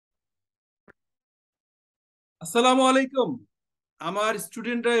আসসালামু আলাইকুম। আমার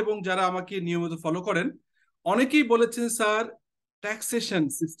স্টুডেন্টরা এবং যারা আমাকে নিয়মিত ফলো করেন অনেকেই বলেছেন, sir, taxation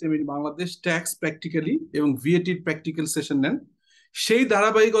system in Bangladesh, tax practically এবং ভিএটির প্র্যাকটিক্যাল সেশন নেন। সেই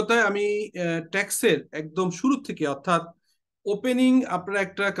ধারাবাহিকতায় আমি ট্যাক্সের একদম শুরু থেকে, অর্থাৎ ওপেনিং আপনার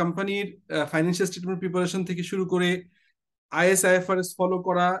একটা কোম্পানির ফাইন্যান্সিয়াল স্টেটমেন্ট প্রিপারেশন থেকে শুরু করে আইএসআইএফআরএস ফলো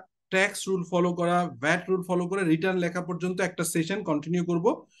করা, ট্যাক্স রুল ফলো করা, ভ্যাট রুল ফলো করে রিটার্ন লেখা পর্যন্ত একটা সেশন কন্টিনিউ করব।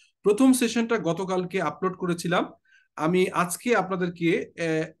 প্রথম সেশনটা গতকালকে আপলোড করেছিলাম। আমি আজকে আপনাদেরকে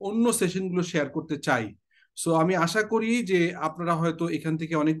অন্য সেশনগুলো শেয়ার করতে চাই। সো আমি আশা করি যে আপনারা হয়তো এখান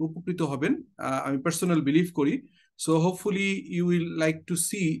থেকে অনেক উপকৃত হবেন। আমি পার্সোনাল বিলিভ করি। So hopefully you will like to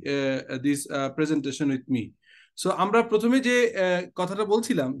C this presentation with me. So আমরা প্রথমে যে কথাটা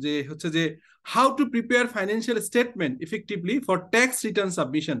বলছিলাম যে হচ্ছে যে how to prepare financial statement effectively for tax return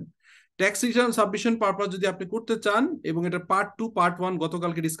submission. Tax return submission purpose যদি আপনি করতে চান, এবং এটা পার্ট 2 পার্ট 1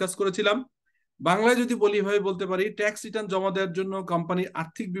 গতকালকে ডিসকাস করেছিলাম। বাংলায় যদি বলি ভাবে বলতে পারি, ট্যাক্স রিটার্ন জমা দেওয়ার জন্য কোম্পানির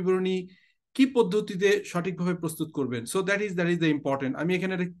আর্থিক বিবরণী কি পদ্ধতিতে সঠিকভাবে প্রস্তুত করবেন। So that is the important. আমি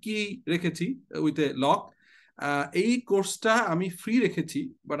এখানে একটা কি রেখেছি উইথ এ লক। এই কোর্সটা আমি ফ্রি রেখেছি,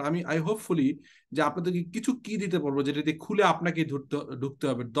 বাট আমি হোপফুলি যে আপনাদেরকে কিছু কি দিতে পারবো যেটা দিয়ে খুলে আপনাকে ঢুকতে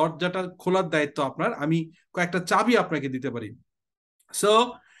হবে। দরজাটা খোলার দায়িত্ব আপনার, আমি কয়েকটা চাবি আপনাকে দিতে পারি। সো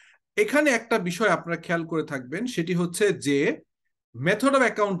এখানে একটা বিষয় আপনারা খেয়াল করে থাকবেন, সেটি হচ্ছে যে মেথড অফ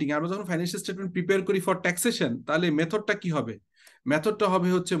অ্যাকাউন্টিং। আমরা যখন ফাইন্যান্সিয়াল স্টেটমেন্ট প্রিপেয়ার করি ফর ট্যাক্সেশন, তাহলে মেথডটা কি হবে? মেথডটা হবে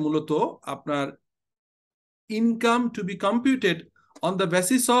হচ্ছে মূলত আপনার income two B computed on the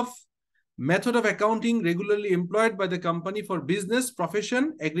basis of method of accounting regularly employed by the company for business, profession,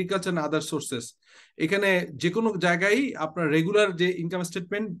 agriculture and other sources. এখানে যে কোনো জায়গায় আপনার রেগুলার যে ইনকাম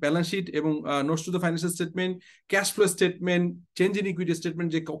স্টেটমেন্ট, ব্যালেন্স শিট এবং notes to the financial statement, cash flow statement, change in equity statement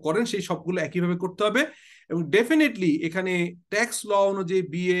যে করেন, সেই সবগুলো একইভাবে করতে হবে। এবং ডেফিনেটলি এখানে ট্যাক্স ল অনুযায়ী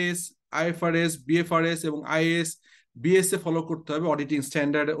বিএস, আইএফআরএস, বিএফআরএস এবং আইএস, বিএসএ ফলো করতে হবে। অডিটিং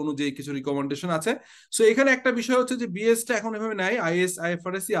স্ট্যান্ডার্ড অনুযায়ী কিছু রিকমেন্ডেশন আছে। সো এখানে একটা বিষয় হচ্ছে যে বিএসটা এখন এভাবে নাই, আইএস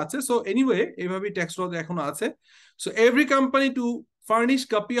আইএফআরএস আছে। সো এনিওয়ে এইভাবেই ট্যাক্স ল এখনো আছে। So every company two furnish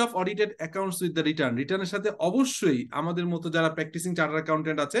copy of audited accounts with the return. রিটার্নের সাথে অবশ্যই আমাদের মতো যারা প্র্যাকটিসিং চার্টার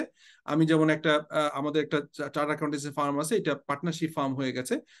অ্যাকাউন্টেন্ট আছে, আমি যেমন একটা আমাদের একটা চার্টার অ্যাকাউন্টেন্সি ফার্ম আছে, এটা পার্টনারশিপ ফার্ম হয়ে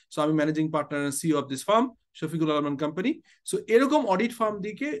গেছে। সো আমি managing partner CEO of this farm, Shafiqul আলমান company. So এরকম অডিট ফার্ম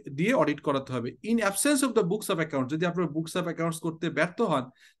দিয়ে অডিট করাতে হবে। In absence of the books of account, যদি আপনার বুকস অফ অ্যাকাউন্টস করতে ব্যর্থ হন,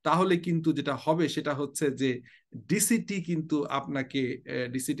 তাহলে কিন্তু যেটা হবে সেটা হচ্ছে যে ডিসিটি কিন্তু আপনাকে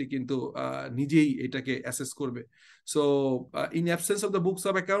ডিসিটি কিন্তু নিজেই এটাকে অ্যাসেস করবে। So in absence of the books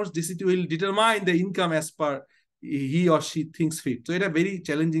of accounts, ডিসিটি will determine the income as per he or she things fit. তো এটা ভেরি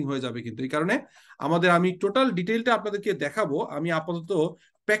চ্যালেঞ্জিং হয়ে যাবে। কিন্তু এই কারণে আমি টোটাল ডিটেইলটা আপনাদেরকে দেখাবো। আমি আপাতত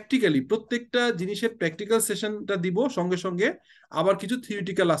প্র্যাকটিক্যালি প্রত্যেকটা জিনিসের প্র্যাকটিক্যাল সেশনটা দিব, সঙ্গে সঙ্গে আবার কিছু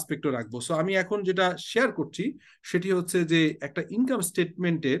থিওরিটিক্যাল অ্যাসপেক্টও রাখবো। সো আমি এখন যেটা শেয়ার করছি সেটি হচ্ছে যে একটা ইনকাম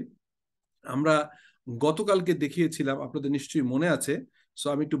স্টেটমেন্টের আমরা গতকালকে দেখিয়েছিলাম, আপনাদের নিশ্চয়ই মনে আছে। সো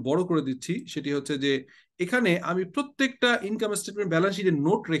আমি একটু বড় করে দিচ্ছি। সেটি হচ্ছে যে এখানে আমি প্রত্যেকটা ইনকাম স্টেটমেন্ট ব্যালেন্স শিটের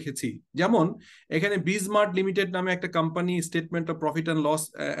নোট রেখেছি। যেমন এখানে বিজমার্ট লিমিটেড নামে একটা company, statement of profit and loss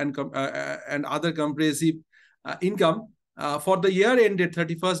and other comprehensive income for the year ended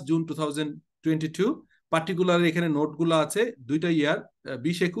 31st June 2022। Particular এখানে নোটগুলো আছে দুইটা ইয়ার,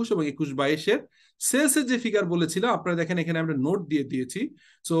 2021 এবং 21-22-এর। সেলসের যে ফিগার বলেছিলাম, আপনারা দেখেন এখানে আমরা নোট দিয়ে দিয়েছি।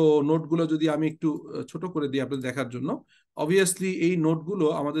 সো নোটগুলো যদি আমি একটু ছোট করে দিই আপনাদের দেখার জন্য। অবভিয়াসলি এই নোটগুলো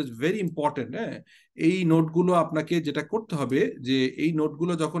আমাদের ভেরি ইম্পর্টেন্ট। হ্যাঁ, এই নোটগুলো আপনাকে যেটা করতে হবে, যে এই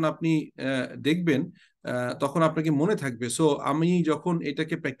নোটগুলো যখন আপনি দেখবেন তখন আপনাকে মনে থাকবে। সো আমি যখন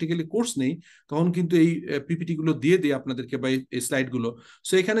এটাকে প্র্যাকটিক্যালি কোর্স নেই, তখন কিন্তু এই পিপিটি গুলো দিয়ে দিই আপনাদেরকে, বা এই স্লাইড গুলো।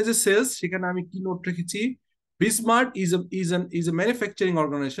 সো এখানে যে সেলস, সেখানে আমি কি নোট রেখেছি? বিসমার্ট is a manufacturing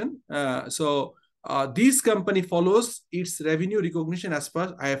organization. So this company follows its revenue recognition as per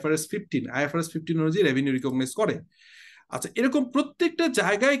IFRS 15। IFRS 15 অনুযায়ী রেভিনিউ রিকগনাইজ করে। আচ্ছা, এরকম প্রত্যেকটা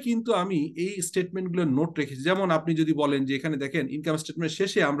জায়গায় কিন্তু আমি এই স্টেটমেন্টগুলোর নোট রেখেছি। যেমন আপনি যদি বলেন যে এখানে দেখেন ইনকাম স্টেটমেন্ট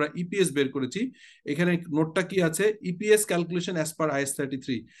শেষে আমরা ইপিএস বের করেছি, এখানে নোটটা কি আছে? EPS calculation as per is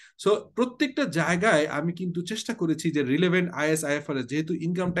 33। So প্রত্যেকটা জায়গায় আমি কিন্তু চেষ্টা করেছি যে রিলেভেন্ট আইএস আইএফআরএস, যেহেতু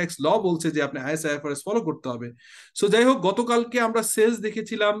ইনকাম ট্যাক্স ল বলছে যে আপনি আইএস আইএফআরএস ফলো করতে হবে। সো যাই হোক, গতকালকে আমরা সেলস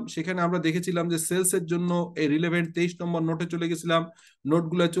দেখেছিলাম, সেখানে আমরা দেখেছিলাম যে সেলস এর জন্য এই রিলেভেন্ট 23 নম্বর নোটে চলে গেছিলাম।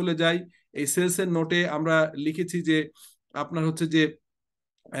 নোটগুলো চলে যাই। এই সেলস এর নোটে আমরা লিখেছি যে আপনার হচ্ছে যে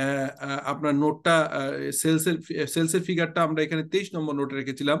আপনার নোটটা সেলসের ফিগারটা আমরা এখানে 23 নম্বর নোটে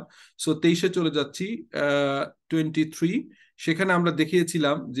রেখেছিলাম। সো 23-এ চলে যাচ্ছি। 23 সেখানে আমরা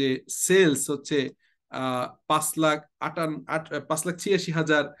দেখিয়েছিলাম যে সেলস হচ্ছে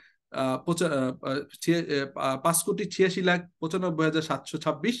 5,86,000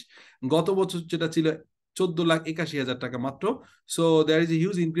 5,86,95,726। গত বছর যেটা ছিল 14,81,000 টাকা মাত্র। So there is a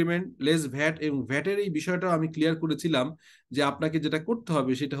huge increment, less VAT. এবং ভ্যাটের এই বিষয়টা আমি ক্লিয়ার করেছিলাম যে আপনাকে যেটা করতে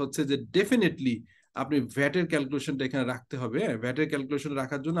হবে সেটা হচ্ছে যে ডেফিনেটলি আপনি ভ্যাটের ক্যালকুলেশনটা এখানে রাখতে হবে। ভ্যাটের ক্যালকুলেশন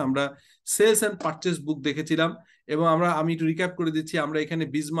রাখার জন্য আমরা সেলস অ্যান্ড পারচেস বুক দেখেছিলাম, এবং আমি একটু রিক্যাপ করে দিচ্ছি। আমরা এখানে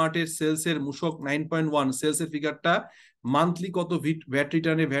বিজমার্টের সেলস এর মূসক 9.1 সেলস এর ফিগারটা, মান্থলি কত ভ্যাট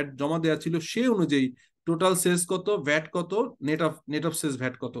রিটার্নে ভ্যাট জমা দেওয়া ছিল সেই অনুযায়ী টোটাল সেলস কত, ভ্যাট কত, নেট অফ সেলস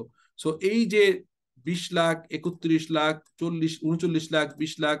ভ্যাট কত। সো এই যে 20 লাখ, 31 লাখ, 39 লাখ,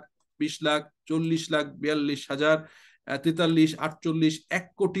 20 লাখ, 20 লাখ, 40 লাখ, 42,000, 43, 48,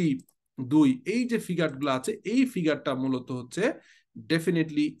 1,02,00,000, এই যে ফিগার গুলো আছে, এই ফিগারটা মূলত হচ্ছে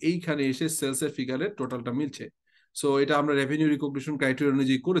ডেফিনেটলি এইখানে এসে সেলস এর ফিগারের টোটালটা মিলছে। সো এটা আমরা রেভিনিউ রিকগনিশন ক্রাইটেরিয়া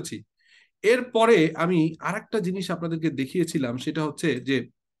অনুযায়ী করেছি। এরপরে আমি আরেকটা জিনিস আপনাদেরকে দেখিয়েছিলাম, সেটা হচ্ছে যে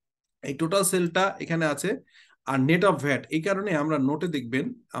এই টোটাল সেলটা এখানে আছে আর নেট অফ ভ্যাট। এই কারণে আমরা নোটে দেখবেন,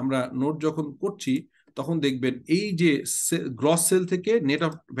 আমরা নোট যখন করছি তখন দেখবেন এই যে গ্রস সেল থেকে নেট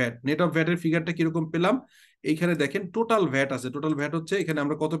অফ ভ্যাটের ফিগারটা কিরকম পেলাম। এইখানে দেখেন টোটাল ভ্যাট আছে, টোটাল ভ্যাট হচ্ছে এখানে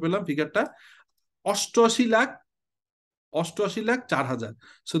আমরা কত পেলাম ফিগারটা, 88,00,000, 88,04,000।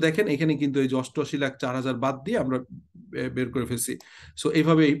 সো দেখেন এখানে কিন্তু এই যে 88,04,000 বাদ দিয়ে আমরা বের করে ফেলছি। সো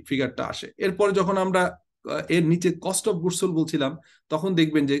এইভাবে এই ফিগারটা আসে। এরপরে যখন আমরা এর নিচে কস্ট অফ গুডস সোল্ড বলছিলাম, তখন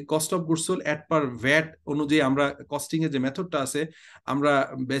দেখবেন যে cost of goods sold at per VAT অনুযায়ী আমরা কস্টিং এর যে মেথডটা আছে, আমরা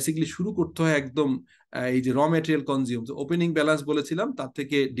বেসিক্যালি শুরু করতে হয় একদম এই যে র মেটেরিয়াল কনজিউম, ওপেনিং ব্যালেন্স বলেছিলাম, তার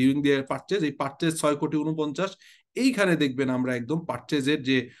থেকে ডিউরিং দি পারচেজ, এই পারচেজ 6,49,00,000, এইখানে দেখবেন আমরা একদম পারচেজের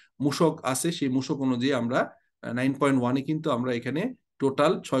যে মূসক আছে সেই মূসক অনুযায়ী আমরা 9.1-এ কিন্তু আমরা এখানে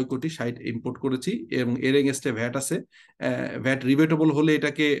টোটাল 6,60,00,000 ইম্পোর্ট করেছি, এবং এর এগেনস্টে ভ্যাট আছে। ভ্যাট রিবেটেবল হলে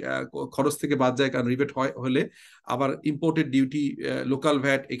এটাকে খরচ থেকে বাদ যায়, কারণ রিবেট হলে আবার ইম্পোর্টেড ডিউটি, লোকাল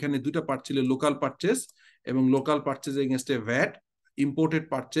ভ্যাট, এখানে দুইটা পার্ট ছিল, লোকাল পারচেস এবং লোকাল পারচেজ এগেনস্টে ভ্যাট, ইম্পোর্টেড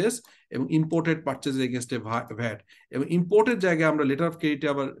পারচেস এবং ইম্পোর্টেড পারচেজ এগেনস্টে ভ্যাট। এবং ইম্পোর্টেড জায়গায় আমরা লেটার অফ ক্রেডিটে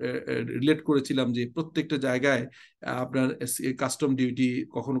আবার রিলেট করেছিলাম যে প্রত্যেকটা জায়গায় আপনার কাস্টম ডিউটি,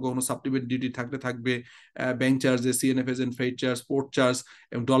 কখনো কখনো সাপ্লিমেন্ট ডিউটি থাকবে, bank charges, সিএনএফএস and freight charge, port charge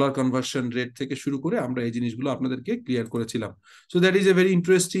এবং ডলার কনভার্সন রেট থেকে শুরু করে আমরা এই জিনিসগুলো আপনাদেরকে ক্লিয়ার করেছিলাম। So that is a very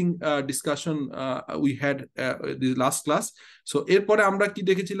interesting discussion we had this last class. So এরপরে আমরা কি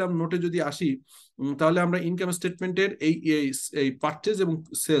দেখেছিলাম, নোটে যদি আসি, তাহলে আমরা ইনকাম স্টেটমেন্টের এই পারচেজ এবং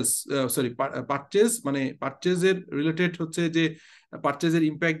সেলস, সরি পারচেজ মানে পারচেজের রিলেটেড হচ্ছে যে পারচেজের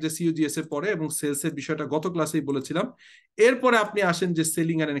ইম্প্যাক্ট যে সিওজিএস এর পরে, এবং সেলস এর বিষয়টা গত ক্লাসেই বলেছিলাম। এরপরে আপনি আসেন যে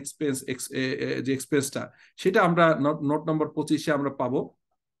সেলিং এন্ড এক্সপেন্স, যে এক্সপেন্সটা, সেটা আমরা নোট নম্বর 25-এ আমরা পাবো।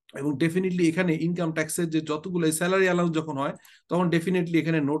 এবং ডেফিনেটলি এখানে ইনকাম ট্যাক্সের যে যতগুলো স্যালারি অ্যালাউন্স যখন হয়, তখন ডেফিনেটলি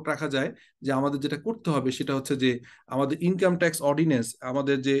এখানে নোট রাখা যায় যে আমাদের যেটা করতে হবে সেটা হচ্ছে যে আমাদের ইনকাম ট্যাক্স অর্ডিন্যান্স,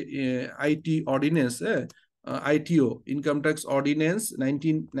 আমাদের যে IT ordinance, ITO income tax ordinance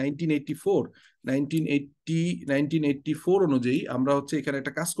 1984 অনুযায়ী আমরা হচ্ছে এখানে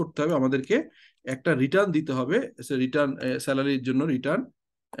একটা কাজ করতে হবে, আমাদেরকে একটা রিটার্ন দিতে হবে। রিটার্ন, স্যালারির জন্য রিটার্ন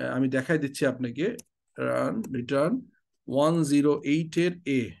আমি দেখাই দিচ্ছি আপনাকে, রিটার্ন 108 এর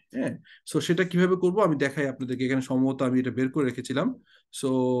এ। হ্যাঁ, সো সেটা কিভাবে করব আমি দেখাই আপনাদেরকে, এখানে সম্ভবত আমি এটা বের করে রেখেছিলাম। সো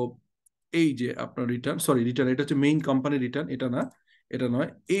এই যে আপনার রিটার্ন, সরি রিটার্ন, এটা হচ্ছে মেইন কোম্পানি রিটার্ন, এটা না, এটা নয়।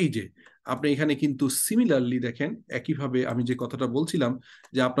 এই যে আপনি এখানে কিন্তু সিমিলারলি দেখেন, একইভাবে আমি যে কথাটা বলছিলাম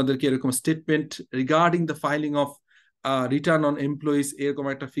যে আপনাদেরকে এরকম statement regarding the filing of return on employees, এরকম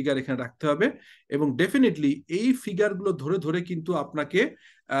একটা ফিগার এখানে রাখতে হবে। এবং ডেফিনেটলি এই ফিগারগুলো ধরে ধরে কিন্তু আপনাকে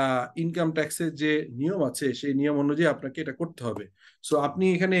ইনকাম ট্যাক্সের যে নিয়ম আছে সেই নিয়ম অনুযায়ী আপনাকে এটা করতে হবে। সো আপনি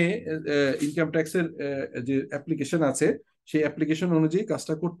এখানে ইনকাম ট্যাক্সের যে অ্যাপ্লিকেশন আছে সেই অ্যাপ্লিকেশন অনুযায়ী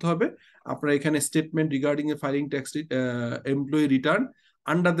কাজটা করতে হবে। আপনার এখানে statement regarding A filing tax employee return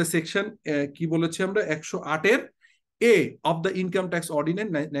under the section, কি বলেছি আমরা, 108-এর এ of the income tax ordinance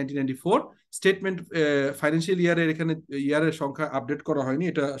 1994 statement. Financial ইয়ারের এখানে ইয়ারের সংখ্যা আপডেট করা হয়নি,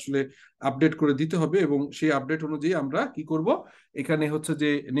 এটা আসলে আপডেট করে দিতে হবে। এবং সেই আপডেট অনুযায়ী আমরা কি করব, এখানে হচ্ছে যে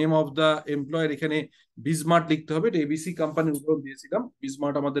নেম অফ দ্য এমপ্লয়ার, এখানে বিজমার্ট লিখতে হবে। এটা এবিসি কোম্পানির উদাহরণ দিয়েছিলাম,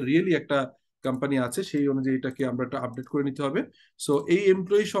 বিজমার্ট আমাদের রিয়েলি একটা কোম্পানি আছে, সেই অনুযায়ী এটাকে আমরা একটা আপডেট করে নিতে হবে। সো এই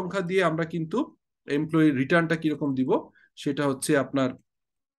এমপ্লয়ি সংখ্যা দিয়ে আমরা কিন্তু এমপ্লয়ি রিটার্নটা কিরকম দিব সেটা হচ্ছে আপনার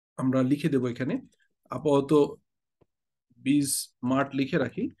আমরা লিখে দেবো এখানে, আপাতত বিজ মার্ট লিখে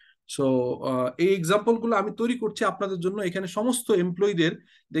রাখি। সো এই এক্সাম্পল গুলো আমি তৈরি করছি আপনাদের জন্য। এখানে সমস্ত এমপ্লয়ীদের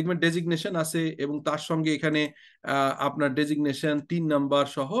দেখবেন ডেজিগনেশন আছে, এবং তার সঙ্গে এখানে আপনার ডেজিগনেশন 3 নাম্বার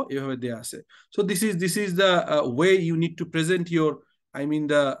সহ এভাবে দেয়া আছে। So this is the way you need to present your, I mean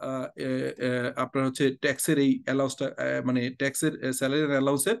the আপনার হচ্ছে ট্যাক্সের এই অ্যালাউন্সটা, মানে ট্যাক্সের salary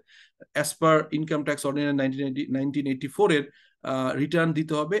অ্যালাউন্সের as per income tax ordinance 1984 এর রিটার্ন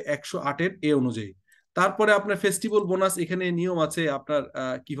দিতে হবে 108-এর এ অনুযায়ী। তারপরে আপনার ফেস্টিভ্যাল বোনাস, এখানে নিয়ম আছে আপনার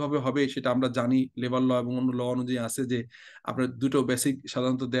কিভাবে হবে সেটা আমরা জানি, লেবার ল এবং অন্য ল অনুযায়ী আছে যে আপনার দুটো বেসিক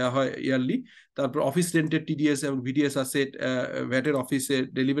সাধারণত দেওয়া হয় ইয়ারলি। তারপর অফিস রেন্টের টিডিএস এবং ভিডিএস আছে, ভ্যাটের অফিসে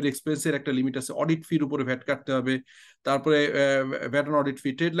ডেলিভারি এক্সপেন্সের একটা লিমিট আছে, অডিট ফির উপরে ভ্যাট কাটতে হবে। তারপরে VAT on audit fee,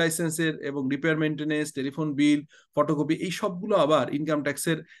 trade লাইসেন্সের এবং repair maintenance, telephone bill, photocopy, এই সবগুলো আবার ইনকাম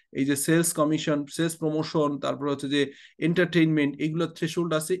ট্যাক্সের এই যে সেলস কমিশন, সেলস প্রমোশন, তারপরে হচ্ছে যে এন্টারটেইনমেন্ট, এইগুলো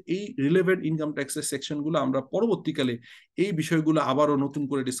থ্রেশহোল্ড আছে। এই রিলেভেন্ট ইনকাম ট্যাক্সের সেকশনগুলো আমরা পরবর্তীকালে এই বিষয়গুলো আবারও নতুন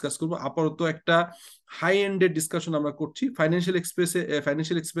করে ডিসকাস করব। আপাতত একটা হাই এন্ডের ডিসকাশন আমরা করছি। ফাইন্যান্সিয়াল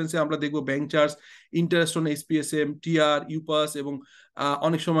এক্সপেন্সে আমরা দেখবো bank charge, interest on এসপিএসএম, TR, ইউপাস এবং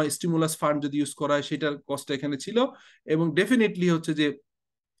অনেক সময় স্টিমুলাস ফান্ড যদি ইউজ করা হয় সেটার কস্টটা এখানে ছিল। এবং ডেফিনেটলি হচ্ছে যে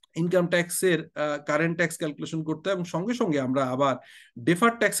ইনকাম ট্যাক্সের কারেন্ট ট্যাক্স ক্যালকুলেশন করতে হয়, এবং সঙ্গে সঙ্গে আমরা আবার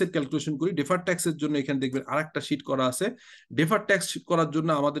ডেফার ট্যাক্সের ক্যালকুলেশন করি। ডেফার ট্যাক্সের জন্য এখানে দেখবেন আরেকটা শিট করা আছে। ডেফার ট্যাক্স করার জন্য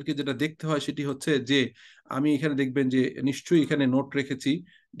আমাদেরকে যেটা দেখতে হয় সেটি হচ্ছে যে, আমি এখানে দেখবেন যে নিশ্চয়ই এখানে নোট রেখেছি।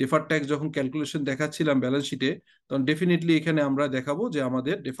 ডেফার ট্যাক্স যখন ক্যালকুলেশন দেখাচ্ছিলাম ব্যালেন্স শিটে, তখন ডেফিনেটলি এখানে আমরা দেখাবো যে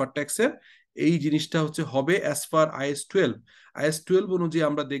আমাদের ডেফার ট্যাক্সের এই জিনিসটা হচ্ছে হবে অ্যাজ পার IS-12। IS-12 অনুযায়ী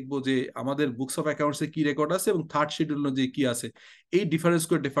আমরা দেখবো যে আমাদের বুকস অফ অ্যাকাউন্টসে কি রেকর্ড আছে এবং থার্ড শিডিউল অনুযায়ী কি আছে, এই ডিফারেন্স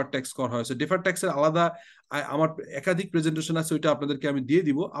করে ডেফার ট্যাক্স করা হয়েছে। ডেফার ট্যাক্সের আলাদা আমার একাধিক প্রেজেন্টেশন আছে, ওইটা আপনাদেরকে আমি দিয়ে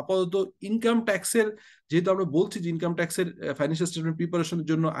দিব। আপাতত ইনকাম ট্যাক্সের, যেহেতু আমরা বলছি যে ইনকাম ট্যাক্সের ফাইন্যান্সিয়াল স্টেটমেন্ট প্রিপারেশনের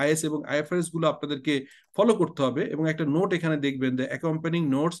জন্য আইএস এবং আইএফআরএস গুলো আপনাদেরকে ফলো করতে হবে, এবং একটা নোট এখানে দেখবেন, the accompanying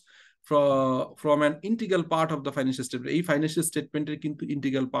notes from an integral part of the financial statement, এই ফাইন্যান্সিয়াল স্টেটমেন্টের কিন্তু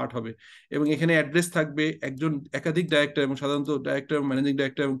ইন্টিগ্রাল পার্ট হবে। এবং এখানে অ্যাড্রেস থাকবে, একজন একাধিক ডাইরেক্টর এবং সাধারণত ডাইরেক্টর, ম্যানেজিং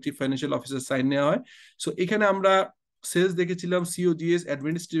ডাইরেক্টর এবং চিফ ফাইন্যান্সিয়াল অফিসার সাইন নেওয়া হয়। সো এখানে আমরা সেলস দেখেছিলাম, সিওজিএস,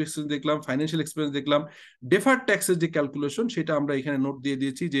 অ্যাডমিনিস্ট্রেটিভ এক্সপেন্স দেখলাম, ফাইন্যান্সিয়াল এক্সপেন্স দেখলাম, ডেফার্ড ট্যাক্সের যে ক্যালকুলেশন সেটা আমরা এখানে নোট দিয়ে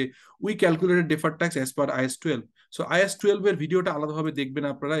দিয়েছি যে we calculated deferred tax as per IS-12। So IS-12 এর ভিডিওটা আলাদাভাবে দেখবেন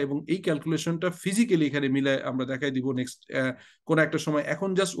আপনারা, এবং এই ক্যালকুলেশনটা ফিজিক্যালি এখানে মিলে আমরা দেখাই দিব নেক্সট কোন একটা সময়। এখন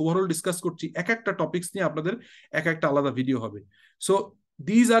জাস্ট ওভারঅল ডিসকাস করছি, এক একটা টপিকস নিয়ে আপনাদের এক একটা আলাদা ভিডিও হবে। So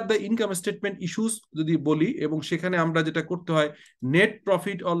these are the income statement issues যদি বলি, এবং সেখানে আমরা যেটা করতে হয়, net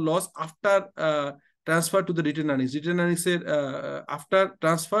profit or loss after transfer to the written earnings, written earnings এর after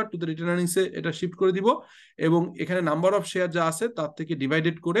transfer to the written earnings এ এটা শিফট করে দিব, এবং এখানে নাম্বার অফ শেয়ার যা আছে তার থেকে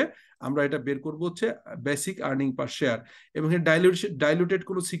ডিভাইডেড করে আমরা এটা বের করবো হচ্ছে বেসিক আর্নিং পার শেয়ার। এবং ডাইলুটেড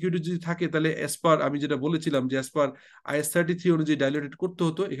কোনো সিকিউরিটি যদি থাকে তাহলে অ্যাজ পার, আমি যেটা বলেছিলাম যে অ্যাজ পার IS-33 অনুযায়ী ডাইলুটেড করতে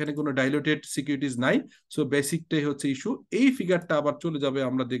হতো, এখানে কোনো ডাইলুটেড সিকিউরিটিজ নাই। সো বেসিকটাই হচ্ছে ইস্যু। এই ফিগারটা আবার চলে যাবে,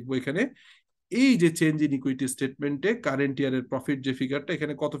 আমরা দেখবো এখানে এই যে চেঞ্জ ইন ইকুইটি স্টেটমেন্টে কারেন্ট ইয়ারের প্রফিট যে ফিগারটা,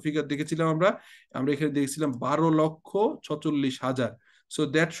 এখানে কত ফিগার দেখেছিলাম আমরা, আমরা এখানে দেখেছিলাম 12,46,000। So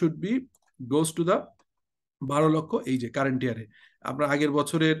that should be goes to the 12 লক্ষ, এই যে কারেন্ট ইয়ারে আপনার আগের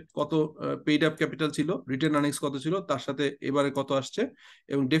বছরের কত পেইড আপ ক্যাপিটাল ছিল, রিটার্ন আর্নিংস কত ছিল, তার সাথে এবারে কত আসছে।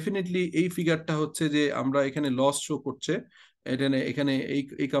 এবং ডেফিনেটলি এই ফিগারটা হচ্ছে যে আমরা এখানে লস শো করছে, এখানে এখানে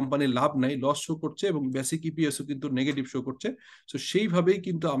এই কোম্পানির লাভ নাই, লস শো করছে, এবং বেসিক ইপিএসও কিন্তু নেগেটিভ শো করছে। সো সেইভাবেই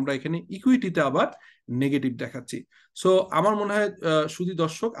কিন্তু আমরা এখানে ইকুইটিতে আবার নেগেটিভ দেখাচ্ছি। সো আমার মনে হয় শুধু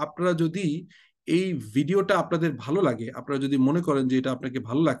দর্শক, আপনারা যদি এই ভিডিওটা আপনাদের ভালো লাগে, আপনারা যদি মনে করেন যে এটা আপনাকে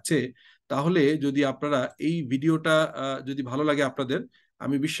ভালো লাগছে, তাহলে যদি আপনারা এই ভিডিওটা যদি ভালো লাগে আপনাদের,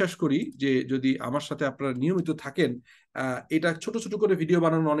 আমি বিশ্বাস করি যে যদি আমার সাথে আপনারা নিয়মিত থাকেন, এটা ছোট ছোট করে ভিডিও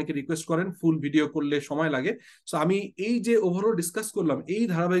বানানো অনেকে রিকোয়েস্ট করেন, ফুল ভিডিও করলে সময় লাগে। সো আমি এই যে ওভারঅল ডিসকাস করলাম, এই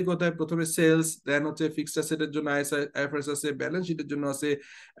ধারাবাহিকতায় প্রথমে সেলস, দেন হচ্ছে ফিক্সড অ্যাসেটের জন্য আইএফআরএস আছে, ব্যালেন্স শিটের জন্য আছে,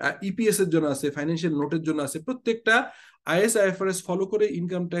 ইপিএস এর জন্য আছে, ফাইন্যান্সিয়াল নোটের জন্য আছে, প্রত্যেকটা IS-IFRS ফলো করে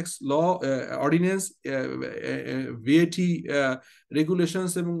ইনকাম ট্যাক্স ল, অর্ডিন্যান্স, ভিএটি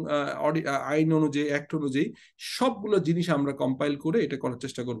রেগুলেশনস এবং আইন অনুযায়ী, অ্যাক্ট অনুযায়ী সবগুলো জিনিস আমরা কম্পাইল করে এটা করার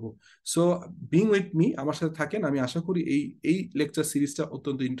চেষ্টা করব। সো বিং উইথ মি, আমার সাথে থাকেন, আমি আশা করি এই লেকচার সিরিজটা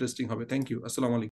অত্যন্ত ইন্টারেস্টিং হবে। Thank you. আসসালামু আলাইকুম।